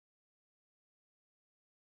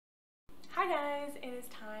Hi guys, it is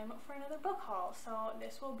time for another book haul. So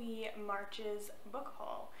this will be March's book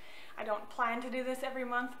haul. I don't plan to do this every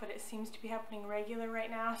month, but it seems to be happening regular right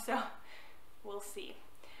now, so we'll see.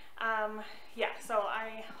 Yeah, so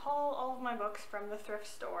I haul all of my books from the thrift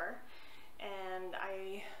store, and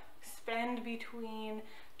I spend between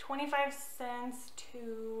 25 cents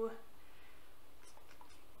to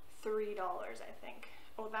 $3, I think.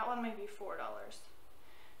 Oh, that one may be $4.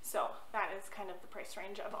 So that is kind of the price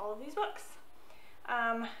range of all of these books.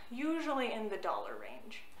 Usually in the dollar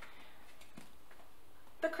range.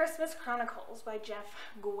 The Christmas Chronicles by Jeff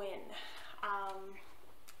Gwynne.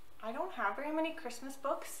 I don't have very many Christmas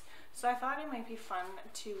books, so I thought it might be fun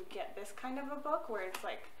to get this kind of a book where it's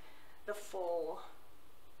like the full,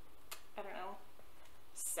 I don't know,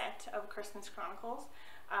 set of Christmas Chronicles.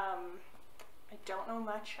 I don't know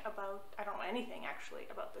much about, I don't know anything actually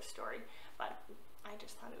about this story, but I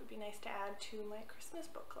just thought it would be nice to add to my Christmas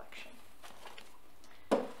book collection.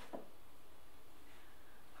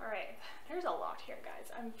 Alright, there's a lot here,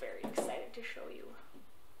 guys. I'm very excited to show you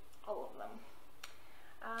all of them.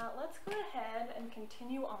 Let's go ahead and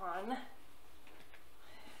continue on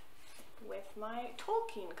with my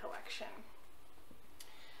Tolkien collection.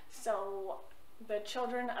 So, the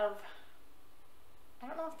Children of, I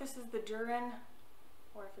don't know if this is the Durin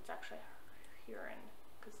or if it's actually Hurin,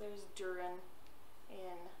 because there's Durin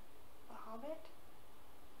in The Hobbit,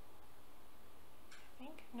 I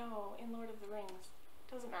think? No, in Lord of the Rings.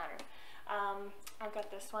 Doesn't matter. I've got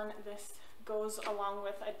this one. This goes along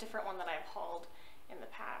with a different one that I've hauled in the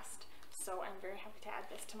past, so I'm very happy to add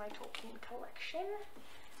this to my Tolkien collection.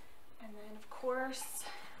 And then of course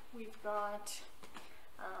we've got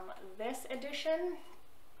this edition,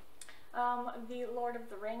 the Lord of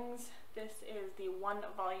the Rings. This is the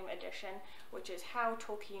one-volume edition, which is how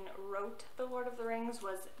Tolkien wrote the Lord of the Rings,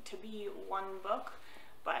 was to be one book,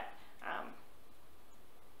 but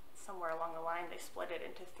somewhere along the line they split it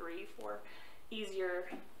into three for easier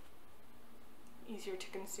to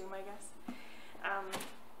consume, I guess.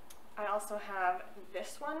 I also have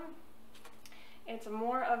this one. It's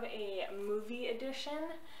more of a movie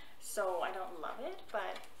edition, so I don't love it,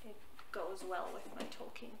 but it goes well with my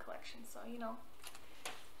Tolkien collection, so you know,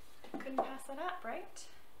 couldn't pass it up, right?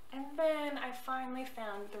 And then I finally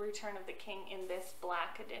found The Return of the King in this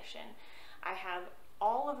black edition. I have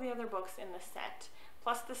all of the other books in the set,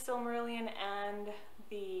 plus the Silmarillion and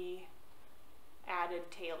the added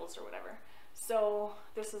tales or whatever. So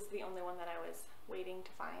this is the only one that I was waiting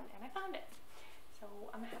to find, and I found it. So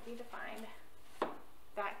I'm happy to find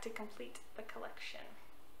that to complete the collection.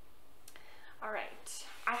 Alright,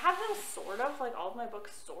 I have them sort of, like all of my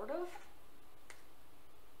books sort of,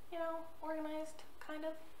 you know, organized, kind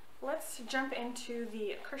of. Let's jump into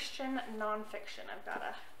the Christian nonfiction. I've got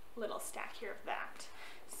a little stack here of that.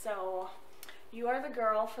 So, You Are the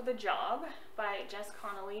Girl for the Job by Jess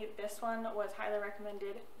Connolly. This one was highly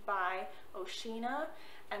recommended by Oshina,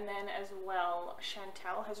 and then as well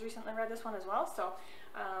Chantel has recently read this one as well, so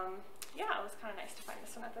yeah, it was kind of nice to find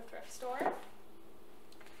this one at the thrift store.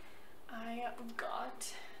 I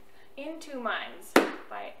got In Two Minds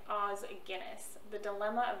by Oz Guinness, The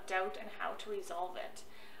Dilemma of Doubt and How to Resolve It.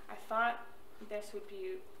 I thought this would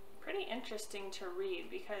be pretty interesting to read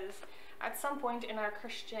because at some point in our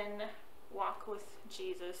Christian walk with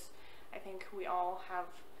Jesus, I think we all have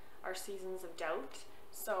our seasons of doubt,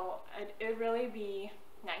 so it'd really be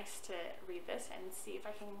nice to read this and see if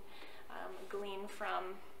I can glean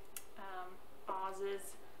from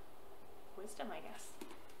Oz's wisdom, I guess.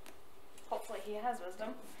 Hopefully he has wisdom.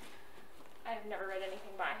 I have never read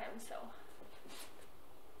anything by him, so.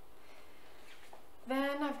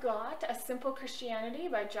 Then I've got A Simple Christianity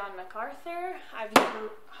by John MacArthur. I've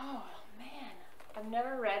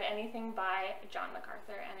never read anything by John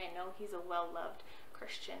MacArthur, and I know he's a well-loved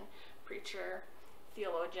Christian preacher,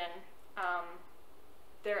 theologian.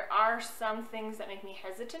 There are some things that make me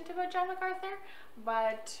hesitant about John MacArthur,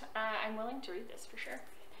 but I'm willing to read this for sure.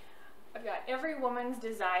 I've got Every Woman's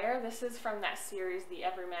Desire. This is from that series, the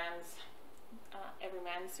Every Man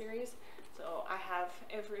series. So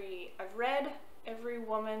I've read Every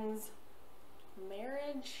Woman's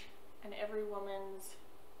Marriage and Every Woman's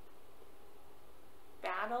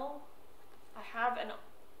Battle. I have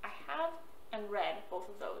and read both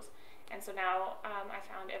of those, and so now I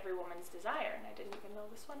found Every Woman's Desire, and I didn't even know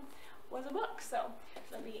this one was a book, so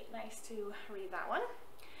it'll be nice to read that one.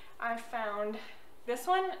 I found this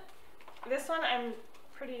one. This one I'm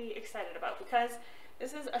pretty excited about because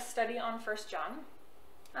this is a study on 1 John.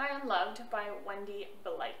 I Am Loved by Wendy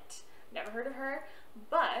Blight. Never heard of her,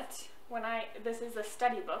 but this is a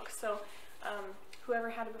study book, so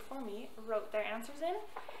whoever had it before me wrote their answers in,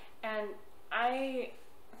 And I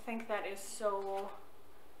think that is so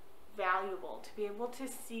valuable, to be able to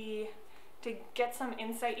see, to get some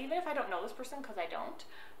insight, even if I don't know this person, because I don't,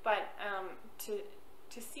 but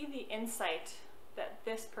to see the insight that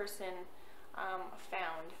this person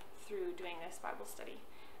found through doing this Bible study.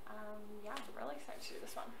 Yeah, I'm really excited to do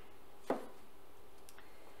this one.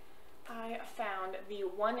 I found The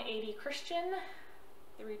 180 Christian,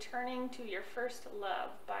 The Returning to Your First Love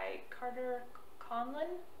by Carter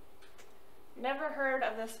Conlon. Never heard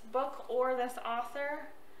of this book or this author,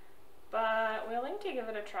 but willing to give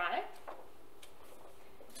it a try.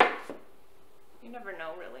 You never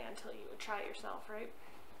know really until you try it yourself, right?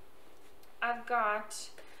 I've got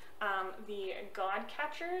The God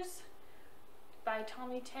Catchers by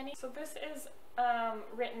Tommy Tenney. So this is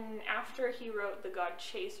written after he wrote The God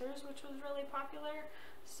Chasers, which was really popular.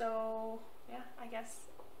 So yeah, I guess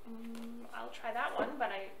I'll try that one, but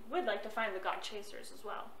I would like to find The God Chasers as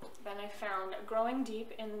well. Then I found Growing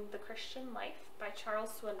Deep in the Christian Life by Charles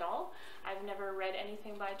Swindoll. I've never read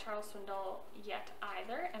anything by Charles Swindoll yet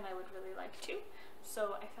either, and I would really like to.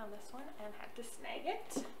 So I found this one and had to snag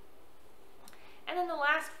it. And then the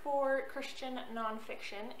last for Christian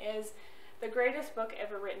nonfiction is The Greatest Book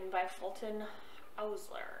Ever Written by Fulton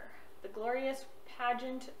Ausler. The glorious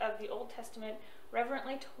pageant of the Old Testament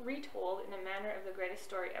reverently retold in a manner of the greatest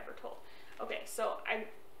story ever told. Okay, so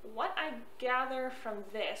what I gather from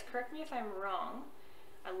this, correct me if I'm wrong,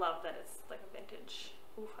 I love that it's like a vintage,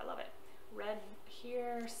 oof, I love it. Red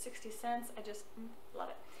here, 60 cents, I just love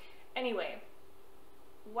it. Anyway,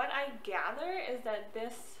 what I gather is that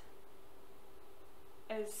this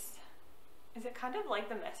is it kind of like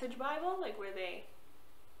the Message Bible, like where they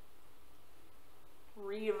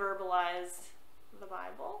re-verbalize the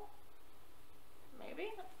Bible?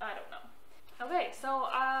 Maybe? I don't know. Okay, so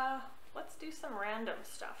let's do some random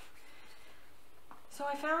stuff. So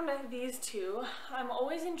I found these two. I'm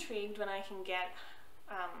always intrigued when I can get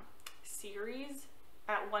series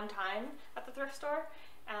at one time at the thrift store.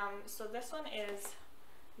 So this one is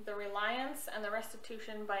The Reliance and the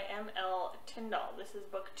Restitution by M.L. Tyndall. This is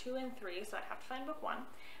book 2 and 3, so I'd have to find book 1.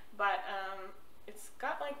 But it's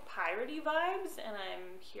got like piratey vibes, and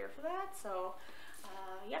I'm here for that. So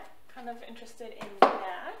yeah, kind of interested in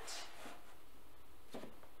that.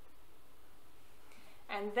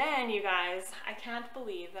 And then, you guys, I can't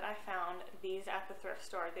believe that I found these at the thrift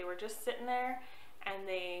store. They were just sitting there, and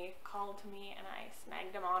they called to me, and I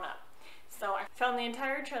snagged them on up. So I found the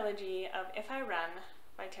entire trilogy of If I Run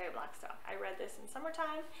by Terry Blackstock. I read this in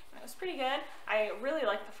summertime, and it was pretty good. I really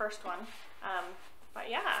liked the first one. But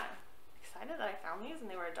yeah, excited that I found these, and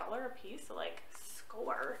they were $1 a piece, so like,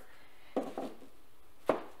 score.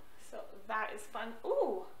 So that is fun.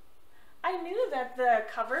 Ooh, I knew that the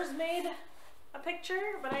covers made a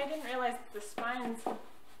picture, but I didn't realize that the spines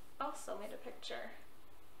also made a picture.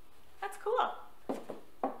 That's cool.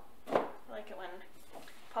 I like it when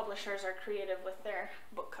publishers are creative with their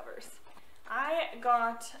book covers. I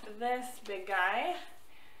got this big guy.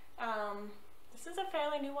 This is a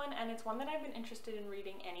fairly new one, and it's one that I've been interested in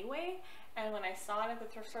reading anyway. And when I saw it at the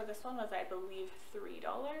thrift store, this one was, I believe, $3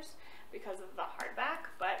 because of the hardback.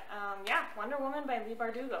 But yeah, Wonder Woman by Leigh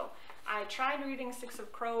Bardugo. I tried reading Six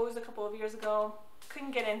of Crows a couple of years ago.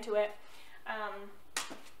 Couldn't get into it.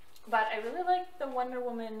 But I really like the Wonder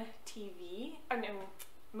Woman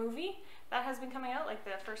movie that has been coming out, like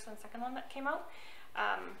the first and second one that came out.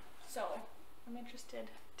 So I'm interested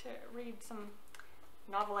to read some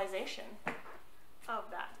novelization of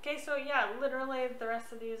that. Okay, so yeah, literally the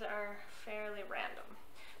rest of these are fairly random.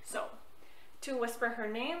 So, To Whisper Her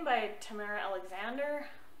Name by Tamara Alexander.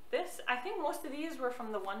 This, I think most of these were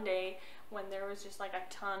from the one day when there was just like a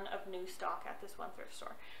ton of new stock at this one thrift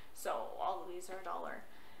store. So all of these are $1.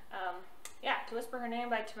 Yeah, To Whisper Her Name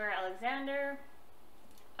by Tamara Alexander.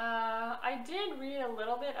 I did read a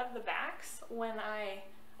little bit of the backs when I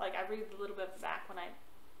read a little bit of the back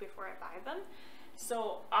before I buy them.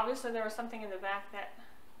 So obviously there was something in the back that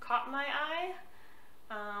caught my eye,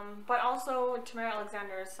 but also Tamara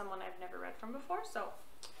Alexander is someone I've never read from before, so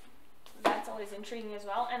that's always intriguing as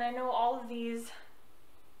well. And I know all of these,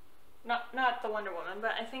 not the Wonder Woman,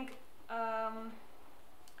 but I think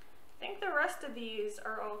the rest of these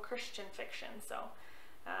are all Christian fiction. So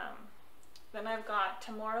then I've got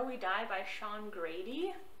Tomorrow We Die by Sean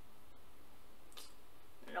Grady.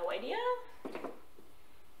 No idea.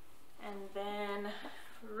 And then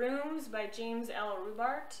Rooms by James L.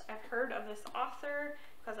 Rubart. I've heard of this author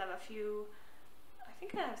because I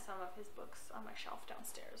think I have some of his books on my shelf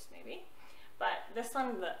downstairs, maybe. But this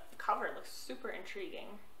one, the cover looks super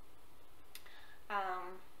intriguing.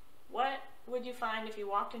 What would you find if you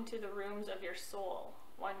walked into the rooms of your soul?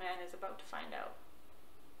 one man is about to find out.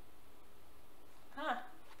 Huh,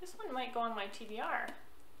 this one might go on my TBR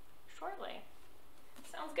shortly.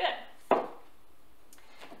 Sounds good.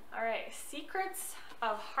 All right, Secrets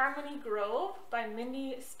of Harmony Grove by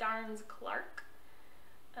Mindy Starnes Clark.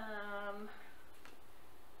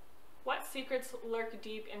 What secrets lurk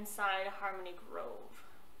deep inside Harmony Grove?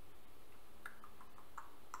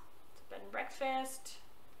 It's a bed and breakfast.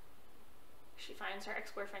 She finds her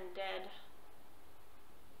ex-boyfriend dead,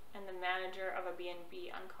 and the manager of a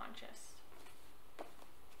B&B unconscious.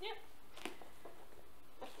 Yeah.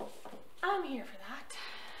 I'm here for that.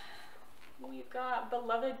 We've got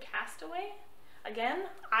Beloved Castaway. Again,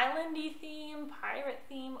 islandy theme, pirate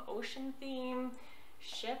theme, ocean theme,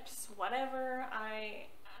 ships, whatever.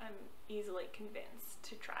 I'm easily convinced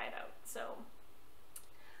to try it out. So,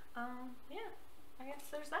 yeah, I guess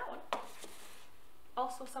there's that one.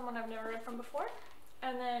 Also someone I've never read from before.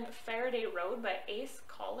 And then Faraday Road by Ace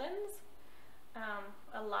Collins.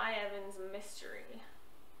 A Lie Evans mystery.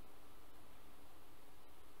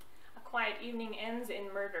 A quiet evening ends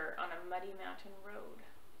in murder on a muddy mountain road.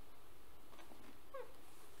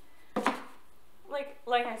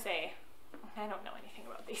 Like I say, I don't know anything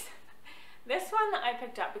about these. This one I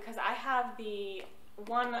picked up because I have the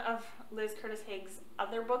one of Liz Curtis Haig's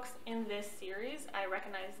other books in this series. I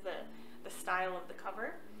recognize the style of the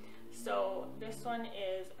cover. So this one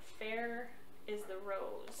is Fair is the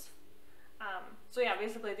Rose. So yeah,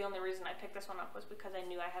 basically the only reason I picked this one up was because I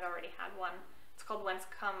knew I had already had one. It's called Whence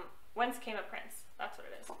Came a Prince. That's what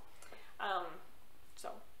it is. So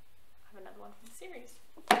I have another one from the series.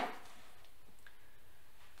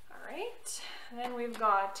 Alright, then we've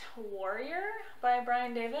got Warrior by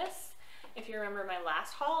Brian Davis. If you remember my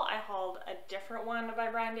last haul, I hauled a different one by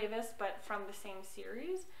Brian Davis, but from the same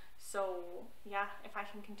series. So yeah, if I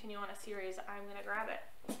can continue on a series, I'm gonna grab it.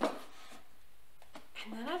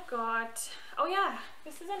 And then I've got, oh yeah,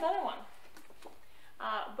 this is another one.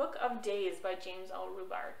 Book of Days by James L.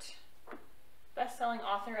 Rubart. Best-selling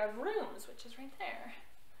author of Rooms, which is right there.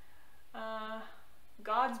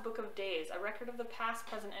 God's Book of Days, a record of the past,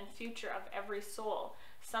 present, and future of every soul.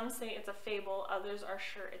 Some say it's a fable, others are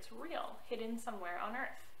sure it's real, hidden somewhere on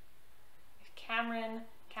Earth. If Cameron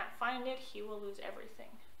can't find it, he will lose everything.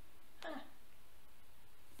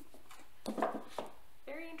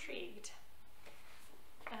 Very intrigued.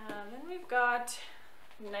 Then we've got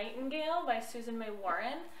Nightingale by Susan May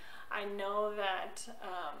Warren. I know that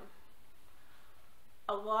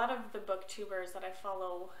a lot of the booktubers that I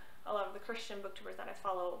follow, a lot of the Christian booktubers that I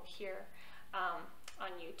follow here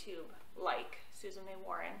on YouTube like Susan May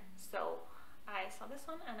Warren. So I saw this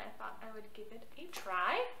one and I thought I would give it a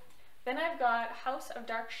try. Then I've got House of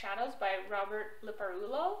Dark Shadows by Robert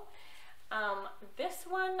Liparulo. This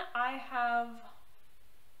one I have,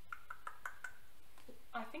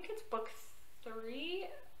 I think it's book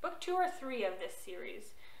 2 or 3 of this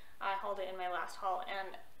series. I hauled it in my last haul,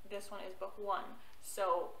 and this one is book 1.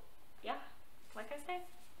 So yeah, like I say,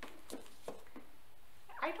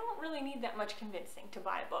 I don't really need that much convincing to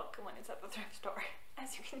buy a book when it's at the thrift store,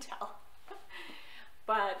 as you can tell.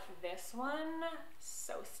 But this one,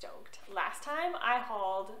 so stoked. Last time I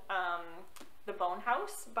hauled The Bone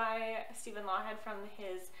House by Stephen Lawhead from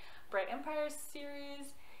his Bright Empires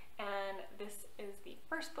series, and this is the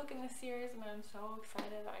first book in the series, and I'm so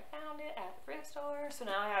excited that I found it at the thrift store. So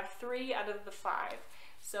now I have 3 out of the 5,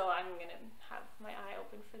 so I'm gonna have my eye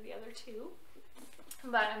open for the other 2.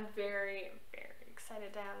 But I'm very, very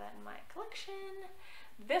excited to have that in my collection.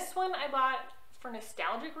 This one I bought for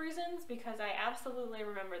nostalgic reasons because I absolutely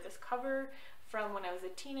remember this cover from when I was a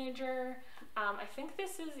teenager. I think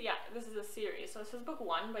this is a series. So this is book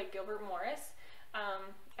 1 by Gilbert Morris.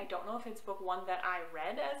 I don't know if it's book 1 that I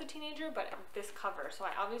read as a teenager, but this cover. So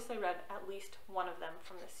I obviously read at least one of them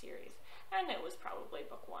from the series, and it was probably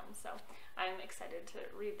book 1. So I'm excited to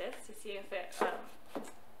read this to see if it,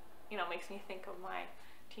 you know, makes me think of my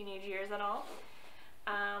teenage years at all.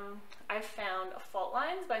 I found Fault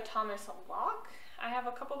Lines by Thomas Locke. I have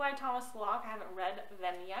a couple by Thomas Locke. I haven't read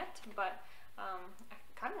them yet, but I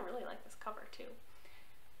kind of really like this cover too.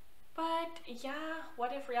 But yeah,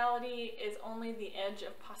 what if reality is only the edge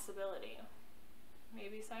of possibility?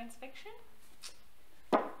 Maybe science fiction?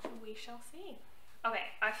 We shall see.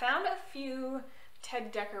 Okay, I found a few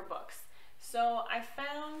Ted Dekker books. So I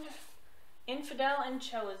found Infidel and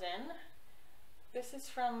Chosen. This is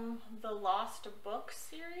from the Lost Book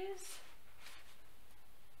series.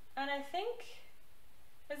 And I think,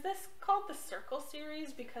 is this called the Circle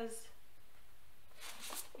series? Because,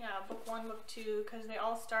 yeah, book 1, book 2, because they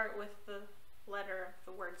all start with the letter of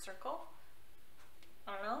the word circle.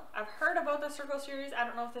 I don't know. I've heard about the Circle series. I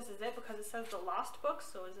don't know if this is it because it says the Lost Books.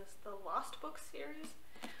 So is this the Lost Books series?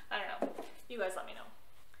 I don't know. You guys let me know.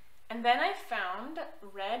 And then I found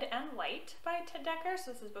Red and White by Ted Dekker.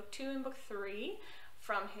 So this is book 2 and book 3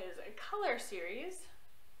 from his Color series.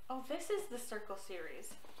 Oh, this is the Circle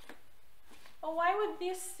series. Oh, why would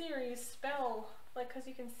this series spell, like, because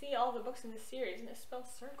you can see all the books in this series and it spells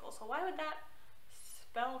circle. So why would that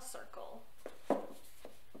spell circle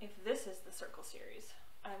if this is the Circle series?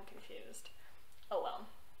 I'm confused. Oh well.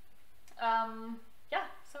 Yeah,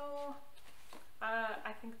 so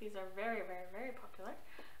I think these are very, very, very popular.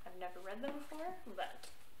 I've never read them before, but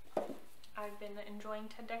I've been enjoying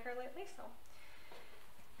Ted Dekker lately, so.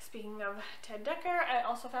 Speaking of Ted Dekker, I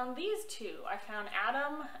also found these two. I found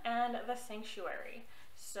Adam and The Sanctuary.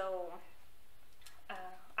 So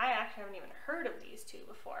I actually haven't even heard of these two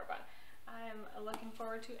before, but I'm looking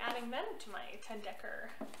forward to adding them to my Ted Dekker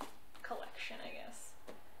collection, I guess.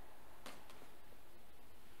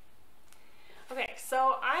 Okay,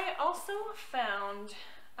 so I also found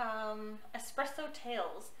Espresso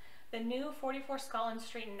Tales, the new 44 Scotland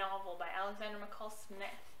Street novel by Alexander McCall Smith.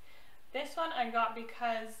 This one I got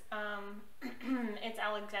because it's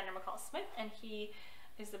Alexander McCall Smith, and he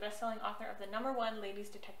is the best-selling author of the #1 Ladies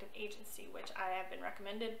Detective Agency, which I have been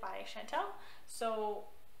recommended by Chantel. So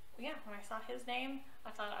yeah, when I saw his name,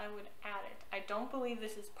 I thought I would add it. I don't believe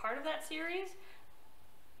this is part of that series,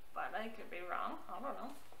 but I could be wrong. I don't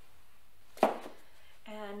know.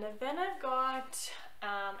 And then I've got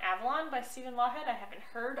Avalon by Stephen Lawhead. I haven't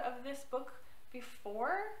heard of this book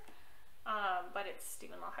before. But it's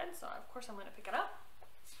Stephen Lawhead, so of course I'm going to pick it up.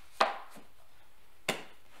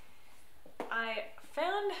 I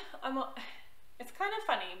found, it's kind of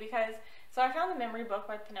funny because, so I found the memory book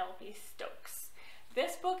by Penelope Stokes.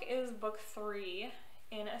 This book is book 3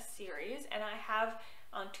 in a series, and I have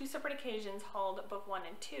on 2 separate occasions hauled book 1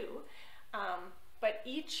 and 2. But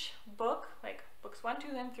each book, like books 1,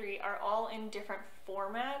 2, and 3, are all in different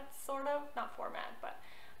formats, sort of. Not format, but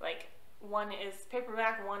like one is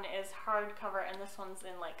paperback, one is hardcover, and this one's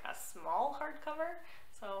in like a small hardcover.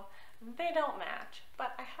 So they don't match,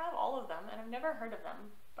 but I have all of them and I've never heard of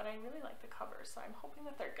them, but I really like the covers, so I'm hoping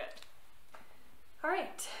that they're good. All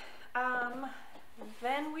right,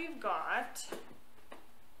 then we've got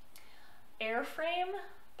Airframe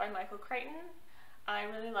by Michael Crichton. I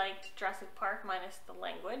really liked Jurassic Park minus the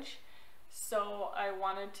language, so I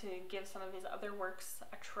wanted to give some of his other works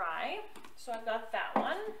a try. So I got that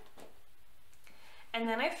one. And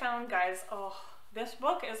then I found, guys, oh, this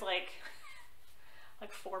book is like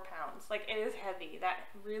 4 pounds. Like, it is heavy. That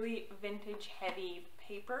really vintage heavy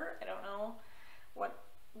paper. I don't know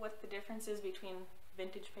what the difference is between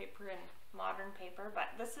vintage paper and modern paper,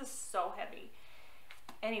 but this is so heavy.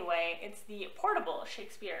 Anyway, it's the Portable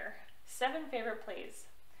Shakespeare 7 Favorite Plays.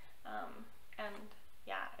 And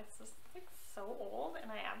yeah, it's just like so old, and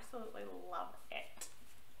I absolutely love it.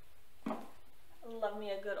 Love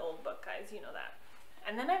me a good old book, guys, you know that.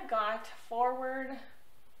 And then I've got Forward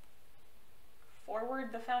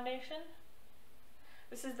the Foundation.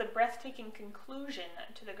 This is the breathtaking conclusion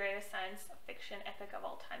to the greatest science fiction epic of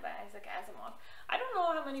all time by Isaac Asimov. I don't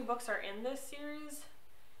know how many books are in this series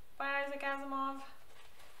by Isaac Asimov,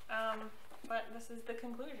 but this is the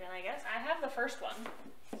conclusion, I guess. I have the first one,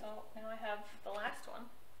 so now I have the last one.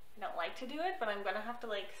 I don't like to do it, but I'm gonna have to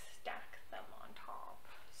like stack them on top,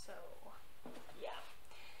 so yeah.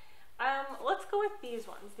 Let's go with these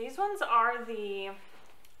ones. These ones are the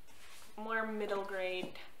more middle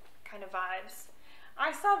grade kind of vibes.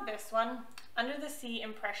 I saw this one, Under the Sea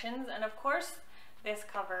Impressions, and of course this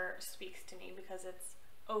cover speaks to me because it's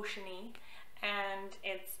oceany and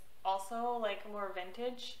it's also like more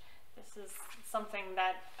vintage. This is something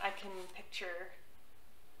that I can picture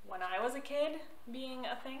when I was a kid being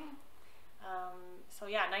a thing. So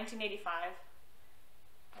yeah, 1985.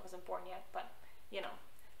 I wasn't born yet, but you know,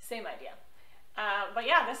 same idea. But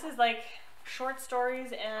yeah, this is like short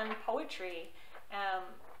stories and poetry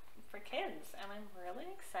for kids, and I'm really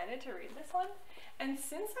excited to read this one. And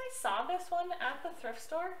since I saw this one at the thrift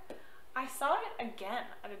store, I saw it again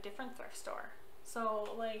at a different thrift store.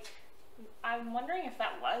 So like, I'm wondering if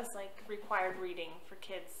that was like required reading for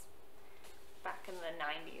kids back in the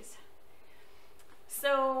 90s.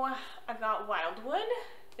 So I've got Wildwood.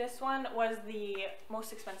 This one was the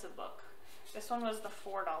most expensive book. This one was the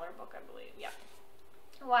 $4 book, I believe. Yeah.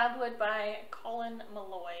 Wildwood by Colin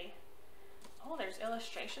Malloy. Oh, there's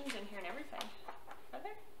illustrations in here and everything. Are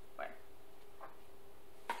there? Where?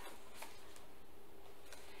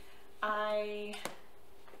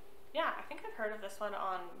 Yeah, I think I've heard of this one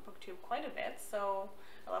on BookTube quite a bit, so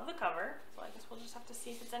I love the cover. So I guess we'll just have to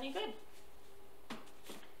see if it's any good.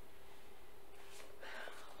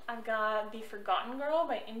 I've got The Forgotten Girl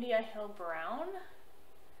by India Hill Brown.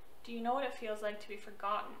 Do you know what it feels like to be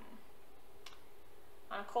forgotten?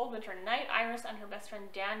 On a cold winter night, Iris and her best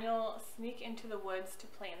friend Daniel sneak into the woods to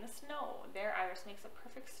play in the snow. There, Iris makes a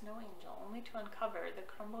perfect snow angel, only to uncover the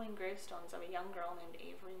crumbling gravestones of a young girl named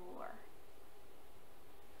Avery Moore.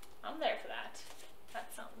 I'm there for that.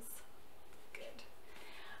 That sounds good.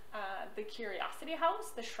 The Curiosity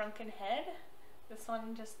House, The Shrunken Head. This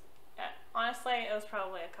one just, honestly, it was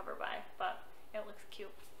probably a cover buy, but it looks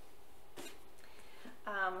cute.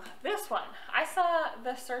 This one, I saw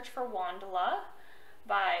The Search for Wandala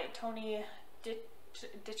by Tony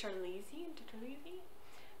Ditterlizzi,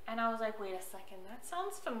 and I was like, wait a second, that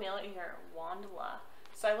sounds familiar, Wandala.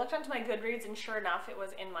 So I looked onto my Goodreads, and sure enough, it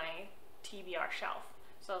was in my TBR shelf.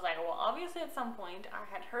 So I was like, well, obviously at some point I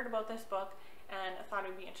had heard about this book and I thought it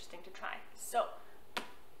would be interesting to try. So,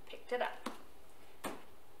 picked it up.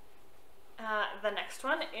 The next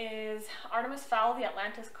one is Artemis Fowl, The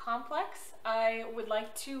Atlantis Complex. I would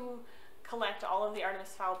like to collect all of the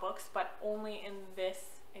Artemis Fowl books, but only in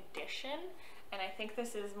this edition. And I think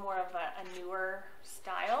this is more of a newer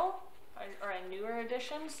style, or a newer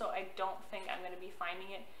edition, so I don't think I'm going to be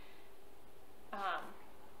finding it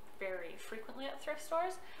very frequently at thrift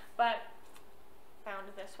stores, but found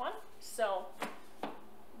this one. So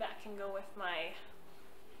that can go with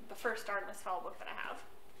the first Artemis Fowl book that I have.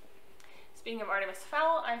 Speaking of Artemis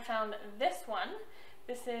Fowl, I found this one.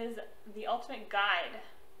 This is the ultimate guide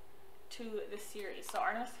to the series. So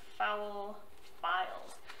Artemis Fowl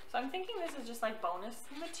Files. So I'm thinking this is just like bonus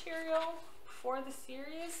material for the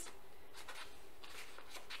series.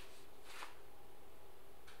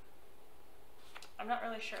 I'm not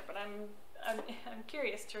really sure, but I'm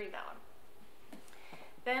curious to read that one.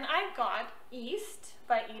 Then I got East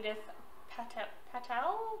by Edith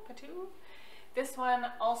Patel. This one,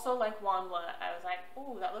 also like Wandala, I was like,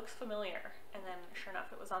 ooh, that looks familiar. And then sure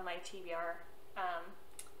enough, it was on my TBR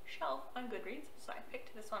shelf on Goodreads, so I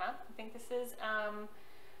picked this one up. I think this is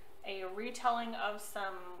a retelling of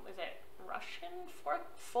some, is it Russian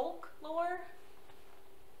folklore?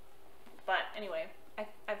 But anyway,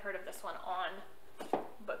 I've heard of this one on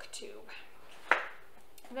Booktube.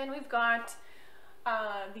 And then we've got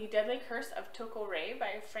The Deadly Curse of Toko Ray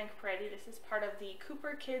by Frank Peretti. This is part of the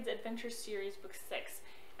Cooper Kids Adventure Series Book 6.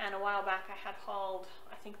 And a while back I had hauled,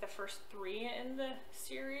 I think, the first 3 in the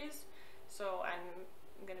series. So I'm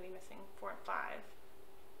going to be missing 4 and 5.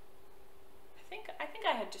 I think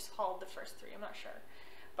I had just hauled the first 3, I'm not sure.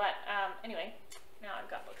 But anyway, now I've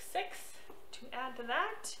got book 6 to add to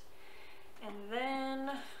that. And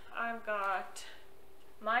then I've got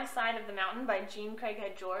My Side of the Mountain by Jean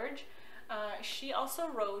Craighead George. She also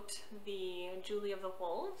wrote the Julie of the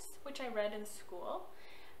Wolves, which I read in school,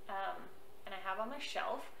 and I have on my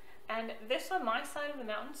shelf. And this one, My Side of the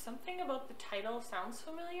Mountain, something about the title sounds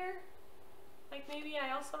familiar. Like maybe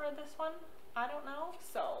I also read this one, I don't know.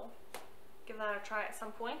 So give that a try at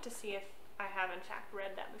some point to see if I have in fact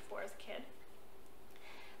read that before as a kid.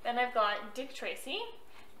 Then I've got Dick Tracy.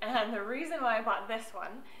 And the reason why I bought this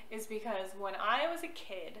one is because when I was a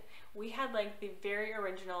kid, we had like the very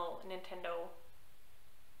original Nintendo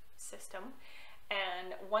system.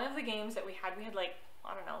 And one of the games that we had like,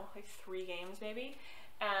 I don't know, like 3 games maybe.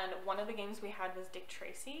 And one of the games we had was Dick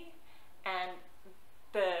Tracy. And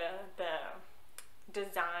the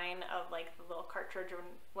design of like the little cartridge or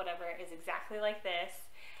whatever is exactly like this.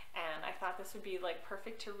 And I thought this would be like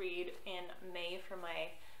perfect to read in May for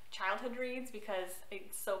my childhood reads because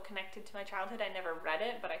it's so connected to my childhood. I never read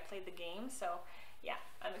it, but I played the game, so yeah,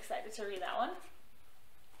 I'm excited to read that one.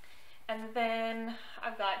 And then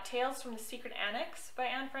I've got Tales from the Secret Annex by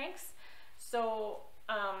Anne Franks. So,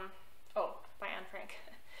 by Anne Frank.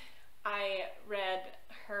 I read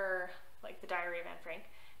her, like, the Diary of Anne Frank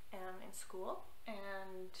in school,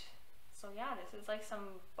 and so yeah, this is like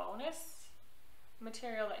some bonus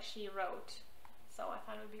material that she wrote. So I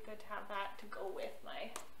thought it would be good to have that to go with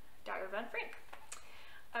my Diary of Anne Frank.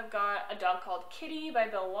 I've got A Dog Called Kitty by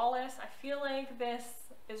Bill Wallace. I feel like this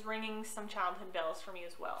is ringing some childhood bells for me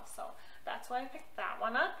as well, so that's why I picked that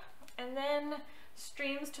one up. And then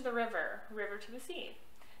Streams to the River, River to the Sea.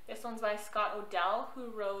 This one's by Scott Odell,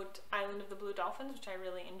 who wrote Island of the Blue Dolphins, which I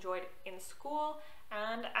really enjoyed in school,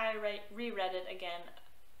 and I reread it again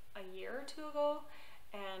a year or 2 ago,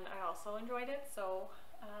 and I also enjoyed it, so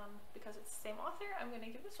because it's the same author, I'm going to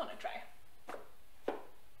give this one a try.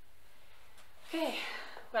 Okay,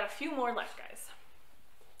 got a few more left, guys.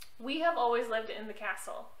 We Have Always Lived in the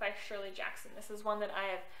Castle by Shirley Jackson. This is one that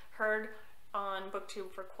I have heard on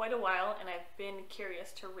BookTube for quite a while, and I've been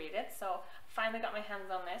curious to read it, so finally got my hands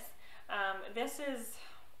on this. This is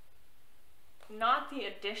not the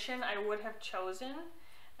edition I would have chosen,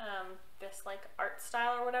 this like art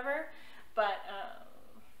style or whatever, but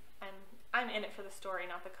I'm in it for the story,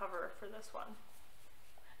 not the cover for this one.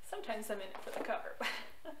 Sometimes I'm in it for the cover.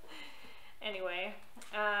 Anyway,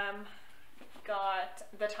 got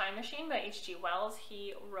The Time Machine by H.G. Wells.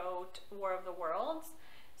 He wrote War of the Worlds.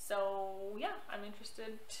 So yeah, I'm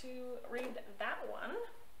interested to read that one.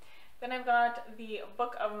 Then I've got the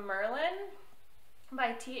Book of Merlin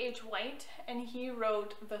by T.H. White, and he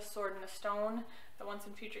wrote The Sword and the Stone, The Once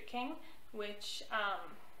and Future King, which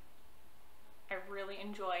I really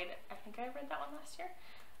enjoyed. I think I read that one last year.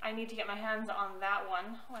 I need to get my hands on that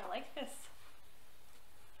one. Oh, I like this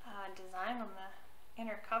design on the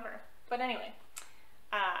inner cover. But anyway,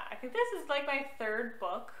 I think this is like my third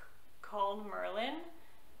book called Merlin,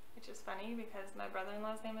 which is funny because my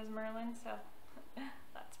brother-in-law's name is Merlin, so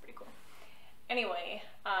that's pretty cool. Anyway,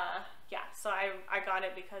 yeah, so I got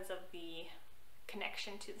it because of the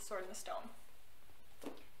connection to The Sword and the Stone.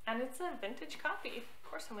 And it's a vintage copy. Of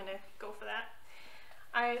course I'm gonna go for that.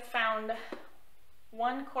 I found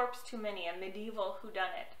One Corpse Too Many, a medieval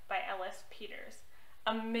whodunit by Ellis Peters.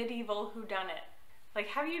 A medieval whodunit. Like,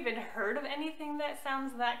 have you even heard of anything that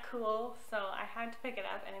sounds that cool? So I had to pick it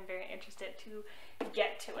up and I'm very interested to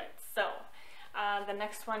get to it. So the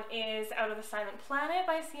next one is Out of the Silent Planet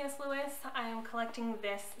by C.S. Lewis. I am collecting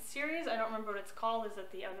this series. I don't remember what it's called. Is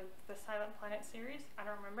it the Out of the Silent Planet series? I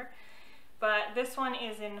don't remember. But this one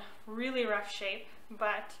is in really rough shape,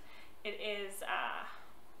 but it is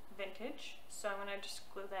vintage. So I'm gonna just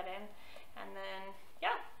glue that in. And then,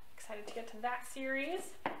 yeah, excited to get to that series.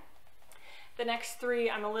 The next three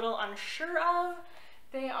I'm a little unsure of.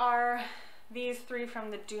 They are these three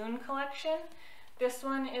from the Dune collection. This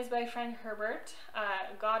one is by Frank Herbert,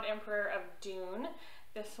 God Emperor of Dune.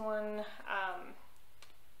 This one,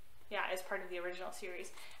 yeah, is part of the original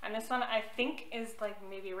series. And this one I think is like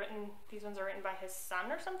maybe written, these ones are written by his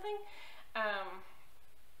son or something.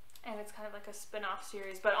 And it's kind of like a spin-off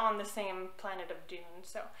series, but on the same planet of Dune,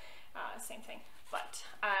 so same thing. But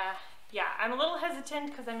yeah, I'm a little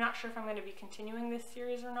hesitant because I'm not sure if I'm going to be continuing this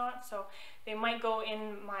series or not, so they might go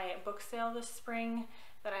in my book sale this spring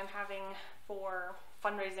that I'm having for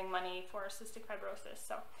fundraising money for cystic fibrosis.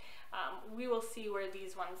 So we will see where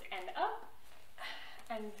these ones end up.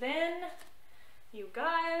 And then, you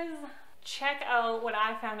guys, check out what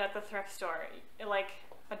I found at the thrift store. Like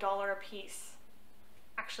 $1 a piece.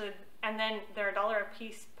 Actually, and then they're $1 a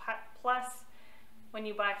piece plus when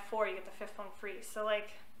you buy 4 you get the 5th one free. So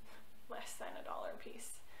like less than $1 a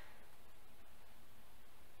piece.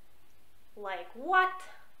 Like what?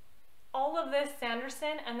 All of this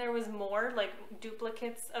Sanderson, and there was more like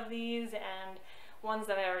duplicates of these and ones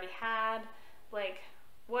that I already had. Like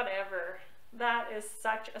whatever. That is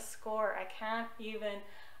such a score. I can't even.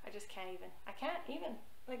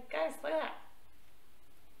 Like guys, look at that.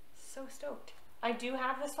 So stoked. I do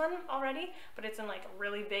have this one already, but it's in like a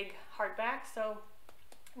really big hardback, so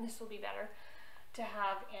this will be better to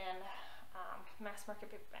have in mass market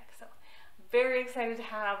paperback. So very excited to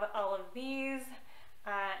have all of these,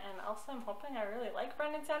 and also I'm hoping I really like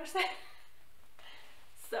Brandon Sanderson.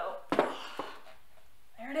 So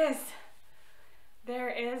there it is. There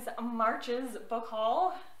is March's book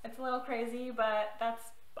haul. It's a little crazy, but that's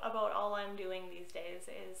about all I'm doing these days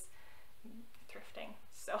is thrifting.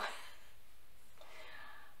 So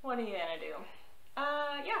what are you gonna do?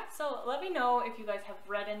 Yeah, so let me know if you guys have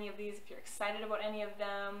read any of these, if you're excited about any of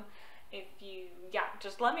them. If you, yeah,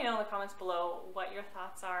 just let me know in the comments below what your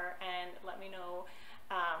thoughts are, and let me know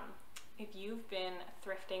if you've been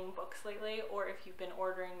thrifting books lately, or if you've been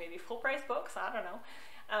ordering maybe full price books, I don't know.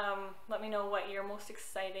 Let me know what your most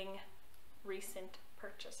exciting recent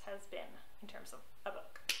purchase has been in terms of a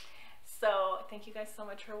book. So thank you guys so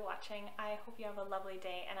much for watching. I hope you have a lovely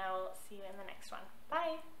day, and I will see you in the next one.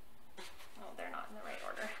 Bye! Oh, they're not in the right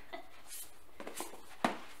order.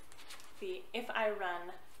 The If I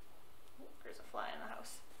Run, there's a fly in the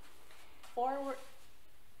house. Forward.